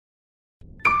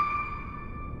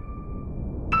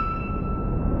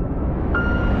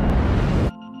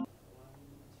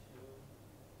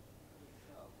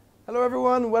Hello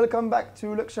everyone, welcome back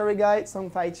to Luxury Guide, Sống,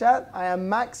 Phải, Chất. I am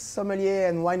Max, sommelier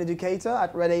and wine educator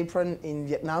at Red Apron in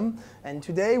Vietnam. And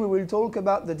today we will talk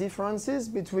about the differences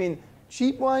between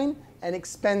cheap wine and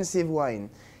expensive wine.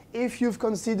 If you've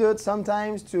considered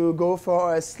sometimes to go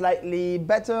for a slightly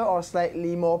better or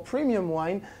slightly more premium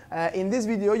wine, in this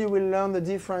video you will learn the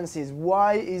differences.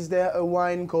 Why is there a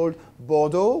wine called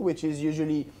Bordeaux, which is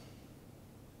usually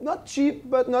not cheap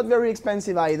but not very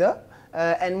expensive either?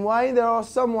 And why there are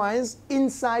some wines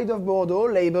inside of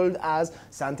Bordeaux labeled as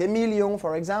Saint-Emilion,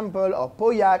 for example, or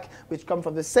Pauillac, which come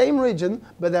from the same region,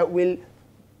 but that will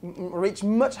reach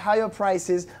much higher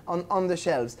prices on the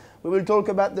shelves. We will talk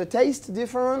about the taste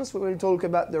difference, we will talk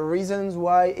about the reasons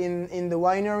why in the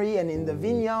winery and in the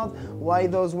vineyard, why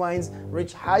those wines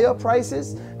reach higher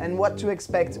prices, and what to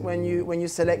expect when you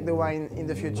select the wine in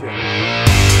the future.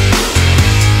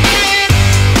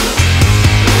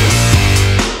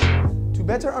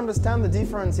 To better understand the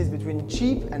differences between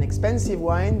cheap and expensive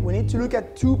wine, we need to look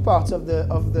at two parts of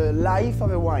the life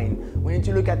of a wine. We need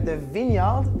to look at the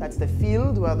vineyard, that's the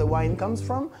field where the wine comes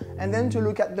from, and then to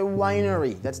look at the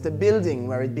winery, that's the building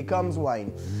where it becomes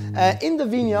wine. In the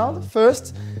vineyard,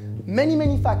 first,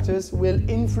 many factors will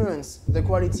influence the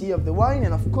quality of the wine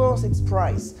and of course its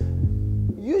price.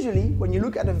 Usually, when you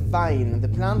look at a vine, the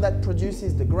plant that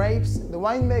produces the grapes, the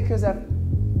winemakers have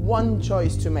one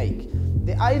choice to make.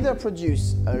 They either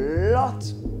produce a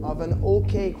lot of an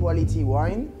okay quality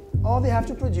wine, or they have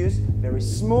to produce a very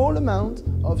small amount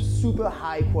of super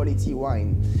high quality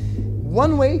wine.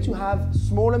 One way to have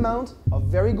small amount of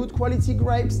very good quality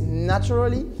grapes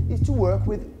naturally is to work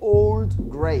with old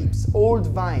grapes,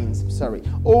 old plants.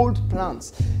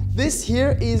 This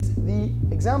here is the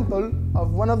example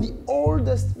of one of the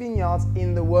oldest vineyards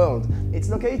in the world. It's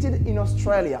located in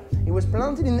Australia. It was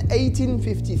planted in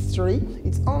 1853.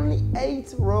 It's only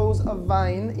 8 rows of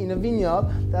vine in a vineyard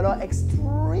that are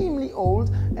extremely old,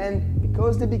 and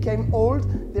because they became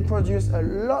old, they produce a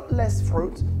lot less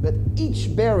fruit, but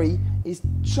each berry is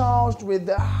charged with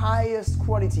the highest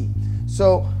quality.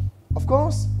 So, of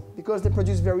course, because they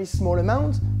produce very small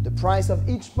amount, the price of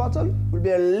each bottle will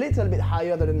be a little bit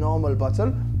higher than a normal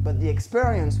bottle, but the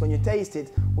experience when you taste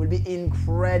it will be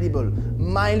incredible,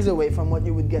 miles away from what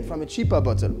you would get from a cheaper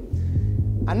bottle.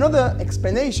 Another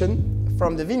explanation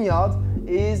from the vineyard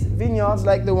is vineyards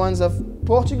like the ones of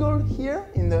Portugal here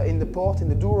in the port, in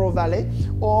the Douro Valley,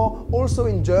 or also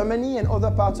in Germany and other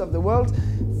parts of the world.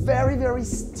 Very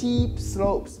steep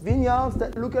slopes, vineyards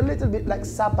that look a little bit like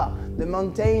Sapa, the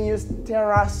mountainous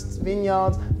terraced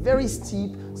vineyards, very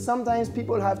steep. Sometimes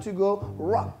people have to go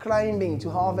rock climbing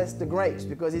to harvest the grapes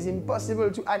because it's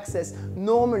impossible to access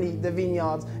normally the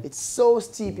vineyards. It's so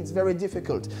steep, it's very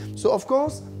difficult. So of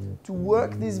course, to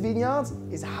work these vineyards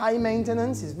is high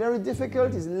maintenance, is very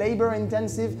difficult, is labor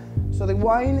intensive. So the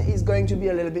wine is going to be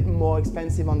a little bit more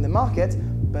expensive on the market.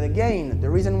 But again, the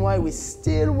reason why we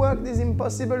still work these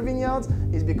impossible vineyards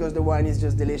is because the wine is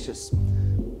just delicious.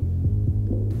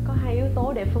 Có hai yếu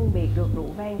tố để phân biệt được rượu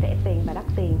vang rẻ tiền và đắt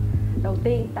tiền. Đầu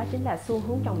tiên đó chính là xu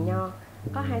hướng trồng nho.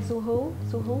 Có hai xu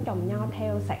hướng trồng nho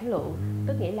theo sản lượng,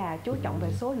 tức nghĩa là chú trọng về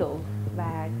số lượng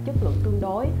và chất lượng tương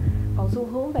đối. Còn xu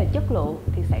hướng về chất lượng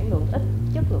thì sản lượng ít,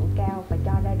 chất lượng cao và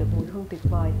cho ra được mùi hương tuyệt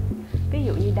vời. Ví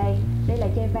dụ như đây là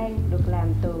chai vang được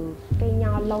làm từ cây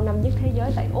nho lâu năm nhất thế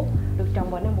giới tại Úc, được trồng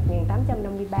vào năm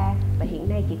 1853 và hiện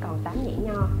nay chỉ còn 8 nhãn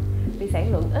nho. Vì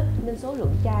sản lượng ít nên số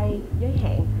lượng chai giới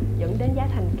hạn dẫn đến giá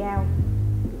thành cao.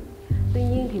 Tuy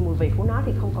nhiên thì mùi vị của nó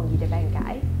thì không còn gì để bàn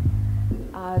cãi.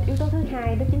 Yếu tố thứ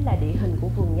hai đó chính là địa hình của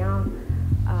vườn nho.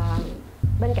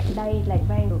 Bên cạnh đây, làng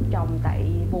vang được trồng tại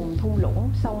vùng thung lũng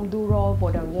sông Douro,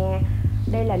 Bồ Đào Nha.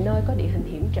 Đây là nơi có địa hình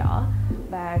hiểm trở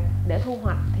và để thu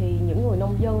hoạch thì những người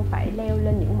nông dân phải leo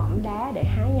lên những mỏm đá để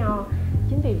hái nho.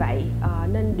 Chính vì vậy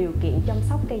nên điều kiện chăm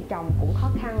sóc cây trồng cũng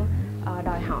khó khăn,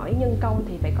 đòi hỏi nhân công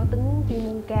thì phải có tính chuyên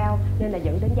môn cao nên là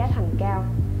dẫn đến giá thành cao.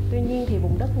 Tuy nhiên thì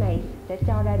vùng đất này sẽ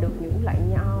cho ra được những loại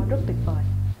nho rất tuyệt vời.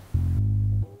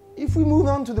 If we move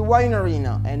on to the winery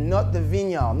now, and not the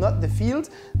vineyard, not the field,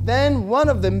 then one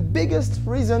of the biggest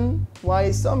reasons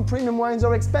why some premium wines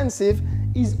are expensive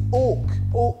is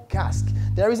oak cask.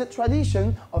 There is a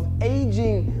tradition of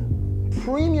aging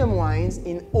premium wines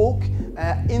in oak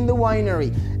in the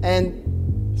winery. And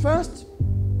first,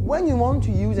 when you want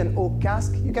to use an oak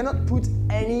cask, you cannot put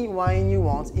any wine you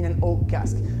want in an oak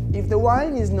cask. If the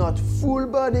wine is not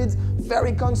full-bodied,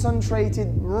 very concentrated,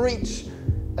 rich,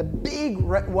 a big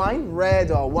wine, red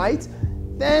or white,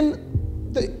 then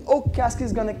the oak cask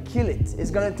is going to kill it. It's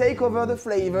going to take over the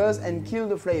flavors and kill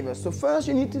the flavors. So first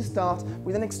you need to start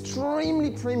with an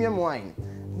extremely premium wine.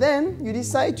 Then you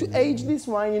decide to age this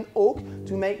wine in oak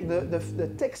to make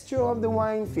the texture of the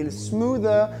wine feel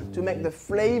smoother, to make the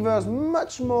flavors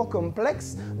much more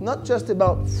complex, not just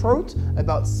about fruit,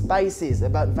 about spices,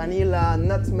 about vanilla,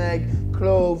 nutmeg,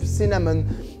 clove, cinnamon,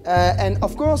 and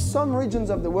of course some regions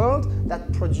of the world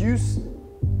that produce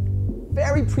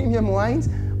very premium wines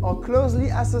are closely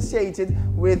associated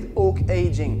with oak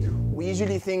aging. We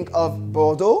usually think of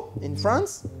Bordeaux in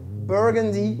France,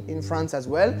 Burgundy in France as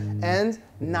well, and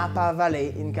Napa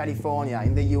Valley in California,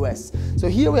 in the US. So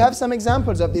here we have some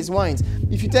examples of these wines.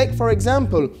 If you take, for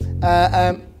example,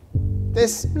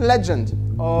 this legend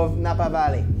of Napa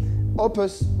Valley,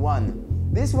 Opus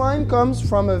 1. This wine comes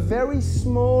from a very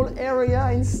small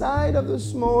area inside of the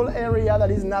small area that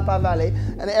is Napa Valley,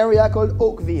 an area called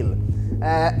Oakville.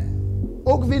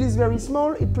 Oakville is very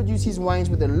small. It produces wines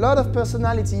with a lot of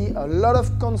personality, a lot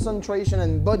of concentration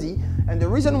and body. And the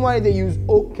reason why they use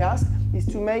oak cask is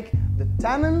to make the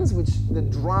tannins, which the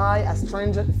dry,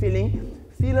 astringent feeling,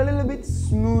 feel a little bit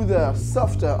smoother,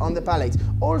 softer on the palate.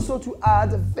 Also to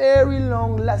add a very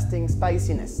long-lasting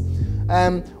spiciness.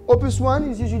 Opus 1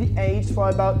 is usually aged for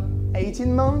about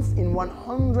 18 months in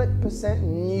 100%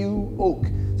 new oak.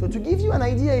 So to give you an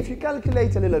idea, if you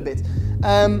calculate a little bit,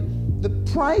 the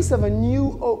price of a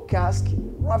new oak cask,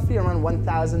 roughly around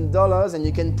 $1,000, and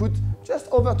you can put just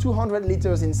over 200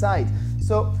 liters inside.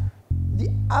 So the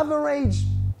average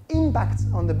impact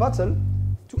on the bottle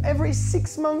to every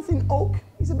 6 months in oak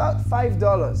is about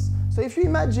 $5. So if you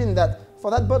imagine that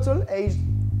for that bottle aged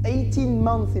 18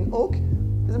 months in oak,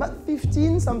 there's about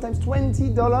 $15, sometimes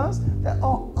 $20 that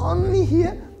are only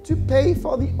here to pay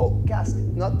for the oak cask,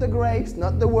 not the grapes,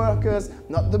 not the workers,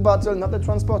 not the bottle, not the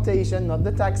transportation, not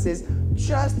the taxes,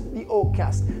 just the oak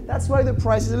cask. That's why the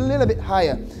price is a little bit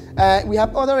higher. We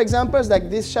have other examples like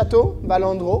this Chateau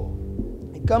Valandreau.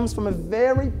 It comes from a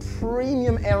very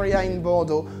premium area in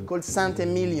Bordeaux called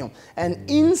Saint-Émilion. And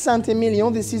in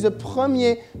Saint-Émilion, this is a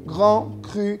Premier Grand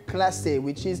Cru Classé,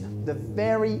 which is the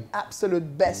very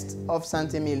absolute best of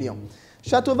Saint-Émilion.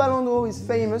 Chateau Valandreau is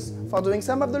famous for doing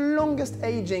some of the longest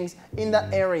agings in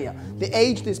that area. They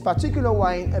age this particular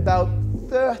wine about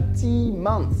 30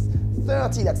 months.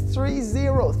 30, that's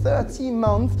 30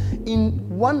 months in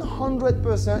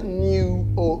 100%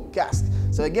 new oak cask.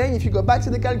 So again, if you go back to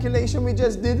the calculation we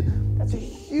just did, that's a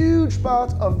huge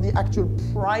part of the actual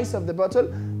price of the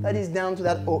bottle that is down to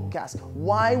that oak cask.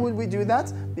 Why would we do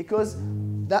that? Because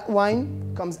that wine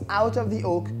comes out of the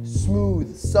oak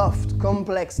smooth, soft,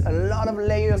 complex, a lot of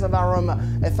layers of aroma,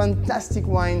 a fantastic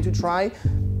wine to try,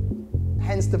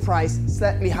 hence the price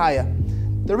slightly higher.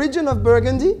 The region of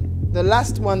Burgundy, the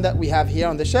last one that we have here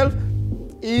on the shelf,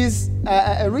 is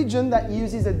a region that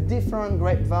uses a different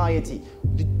grape variety.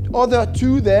 The other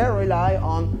two there rely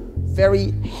on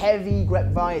very heavy grape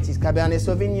varieties, Cabernet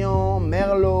Sauvignon,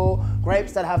 Merlot,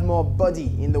 grapes that have more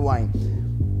body in the wine.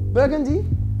 Burgundy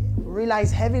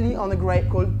relies heavily on a grape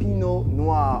called Pinot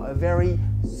Noir, a very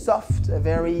soft, a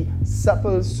very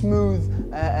supple, smooth,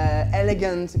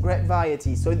 elegant grape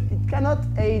variety. So it cannot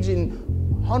age in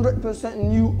 100%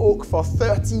 new oak for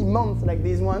 30 months like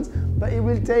these ones, but it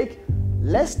will take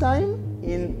less time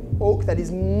in oak that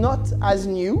is not as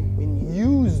new, in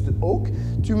used oak,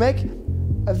 to make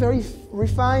a very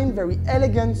refined, very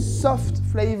elegant, soft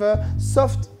flavor,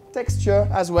 soft texture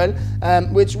as well,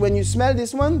 which when you smell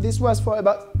this one, this was for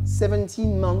about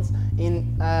 17 months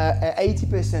in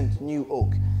 80% new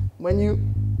oak. When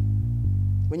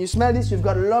you smell this, you've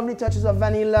got lovely touches of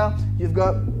vanilla, you've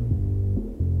got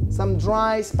some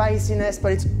dry spiciness,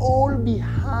 but it's all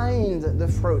behind the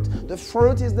fruit. The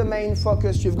fruit is the main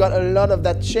focus. You've got a lot of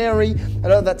that cherry, a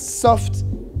lot of that soft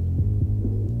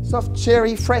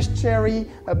cherry, fresh cherry,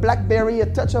 a blackberry, a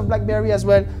touch of blackberry as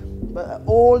well, but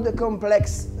all the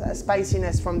complex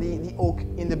spiciness from the oak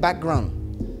in the background.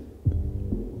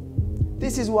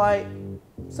 This is why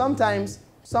sometimes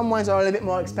some wines are a little bit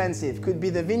more expensive. Could be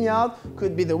the vineyard,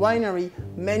 could be the winery.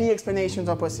 Many explanations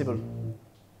are possible.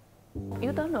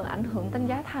 Yếu tố nữa ảnh hưởng đến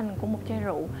giá thành của một chai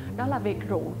rượu đó là việc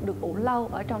rượu được ủ lâu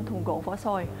ở trong thùng gỗ vỏ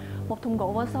sồi. Một thùng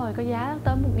gỗ vỏ sồi có giá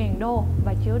tới 1.000 đô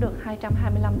và chứa được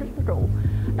 225 lít rượu.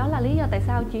 Đó là lý do tại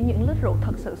sao chỉ những lít rượu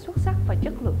thật sự xuất sắc và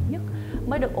chất lượng nhất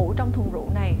mới được ủ trong thùng rượu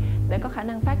này để có khả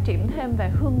năng phát triển thêm về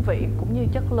hương vị cũng như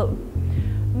chất lượng.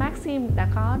 Maxime đã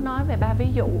có nói về 3 ví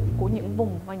dụ của những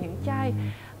vùng và những chai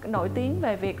nổi tiếng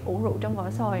về việc ủ rượu trong vỏ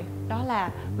sồi. Đó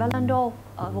là Valandreau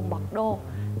ở vùng Bordeaux,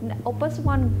 Opus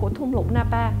 1 của thung lũng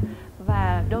Napa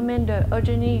và Domaine de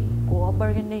Eugenie của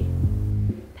Burgundy.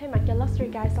 Thay mặt cho Luxury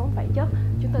Guide Sống, Phải, Chất,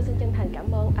 chúng tôi xin chân thành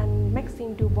cảm ơn anh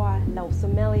Maxime Dubois, lầu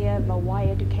sommelier và wine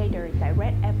educator tại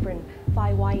Red Apron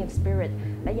Fine Wine and Spirit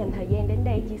đã dành thời gian đến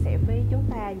đây chia sẻ với chúng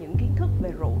ta những kiến thức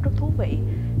về rượu rất thú vị.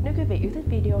 Nếu quý vị yêu thích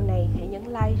video này, hãy nhấn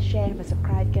like, share và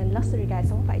subscribe kênh Luxury Guide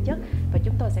Sống Phải Chất, và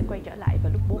chúng tôi sẽ quay trở lại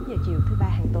vào lúc 4 giờ chiều thứ ba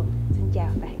hàng tuần. Xin chào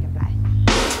và hẹn gặp lại.